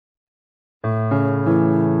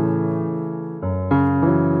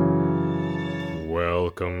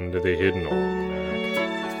Welcome to the Hidden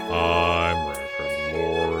Almanac. I'm Reverend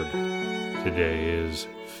Mord. Today is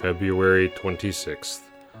February 26th,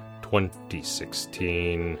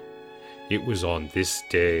 2016. It was on this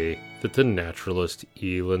day that the naturalist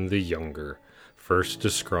Elon the Younger first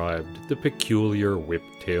described the peculiar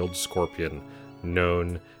whip-tailed scorpion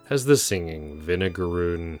known as the Singing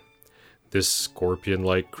Vinegaroon. This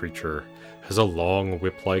scorpion-like creature has a long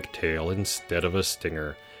whip-like tail instead of a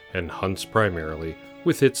stinger and hunts primarily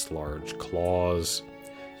with its large claws.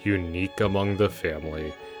 Unique among the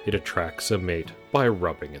family, it attracts a mate by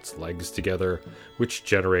rubbing its legs together, which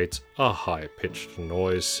generates a high-pitched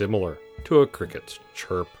noise similar to a cricket's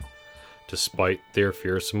chirp. Despite their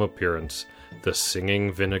fearsome appearance, the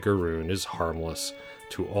Singing Vinegaroon is harmless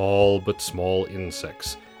to all but small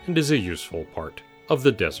insects and is a useful part of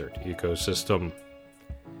the desert ecosystem.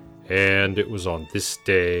 And it was on this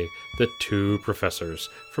day that two professors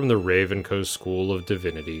from the Ravenscoast School of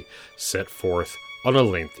Divinity set forth on a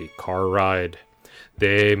lengthy car ride.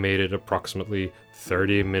 They made it approximately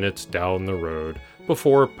 30 minutes down the road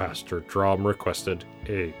before Pastor Drum requested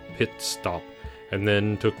a pit stop, and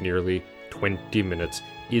then took nearly 20 minutes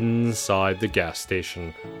inside the gas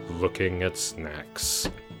station looking at snacks.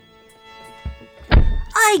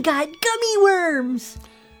 I got gummy worms!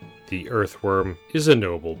 The earthworm is a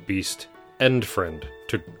noble beast and friend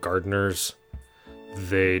to gardeners.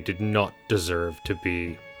 They did not deserve to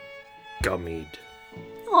be gummied.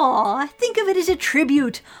 Aw, think of it as a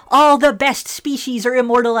tribute. All the best species are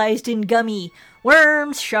immortalized in Gummy.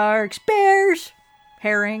 Worms, sharks, bears,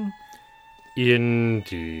 herring.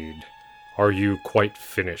 Indeed. Are you quite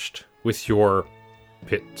finished with your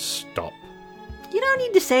pit stop? You don't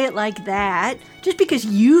need to say it like that, just because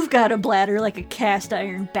you've got a bladder like a cast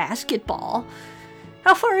iron basketball.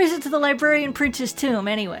 How far is it to the librarian prince's tomb,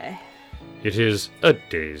 anyway? It is a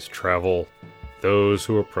day's travel. Those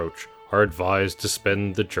who approach are advised to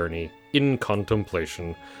spend the journey in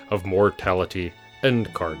contemplation of mortality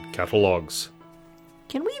and card catalogs.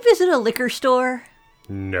 Can we visit a liquor store?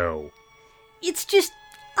 No. It's just,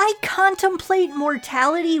 I contemplate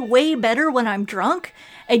mortality way better when I'm drunk,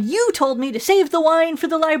 and you told me to save the wine for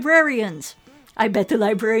the librarians. I bet the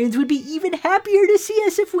librarians would be even happier to see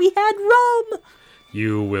us if we had rum.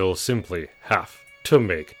 You will simply have to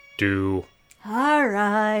make do. All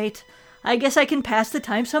right. I guess I can pass the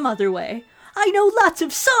time some other way. I know lots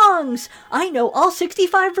of songs. I know all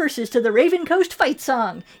 65 verses to the Ravenscoast fight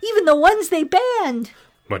song, even the ones they banned.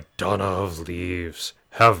 Madonna of Leaves,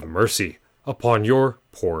 have mercy upon your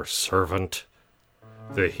poor servant.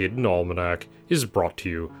 The Hidden Almanac is brought to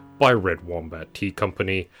you by Red Wombat Tea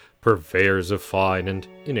Company, purveyors of fine and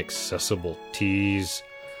inaccessible teas.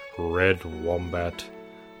 Red Wombat,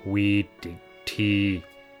 we dig tea.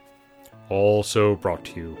 Also brought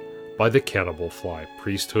to you by the Cannibal Fly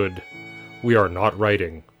Priesthood. We are not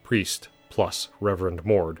writing Priest plus Reverend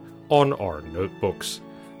Mord on our notebooks.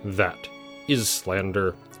 That is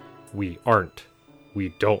slander. We aren't.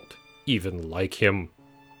 We don't even like him.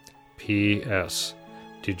 P.S.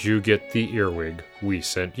 Did you get the earwig we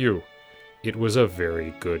sent you? It was a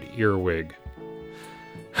very good earwig.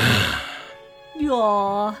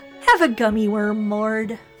 Aw, have a gummy worm,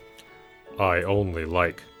 Mord. I only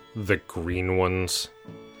like the green ones.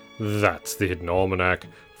 That's the Hidden Almanac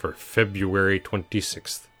for February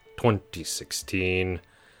 26th, 2016.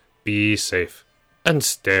 Be safe and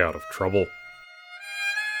stay out of trouble.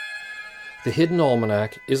 The Hidden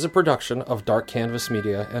Almanac is a production of Dark Canvas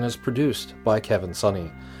Media and is produced by Kevin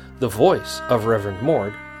Sonney. The voice of Reverend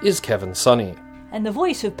Mord is Kevin Sonney. And the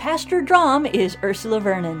voice of Pastor Drum is Ursula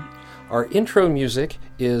Vernon. Our intro music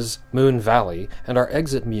is Moon Valley, and our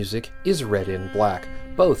exit music is Red in Black,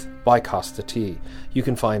 both by Costa T. You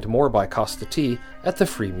can find more by Costa T at the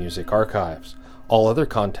Free Music Archives. All other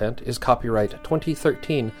content is copyright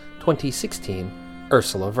 2013-2016,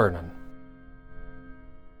 Ursula Vernon.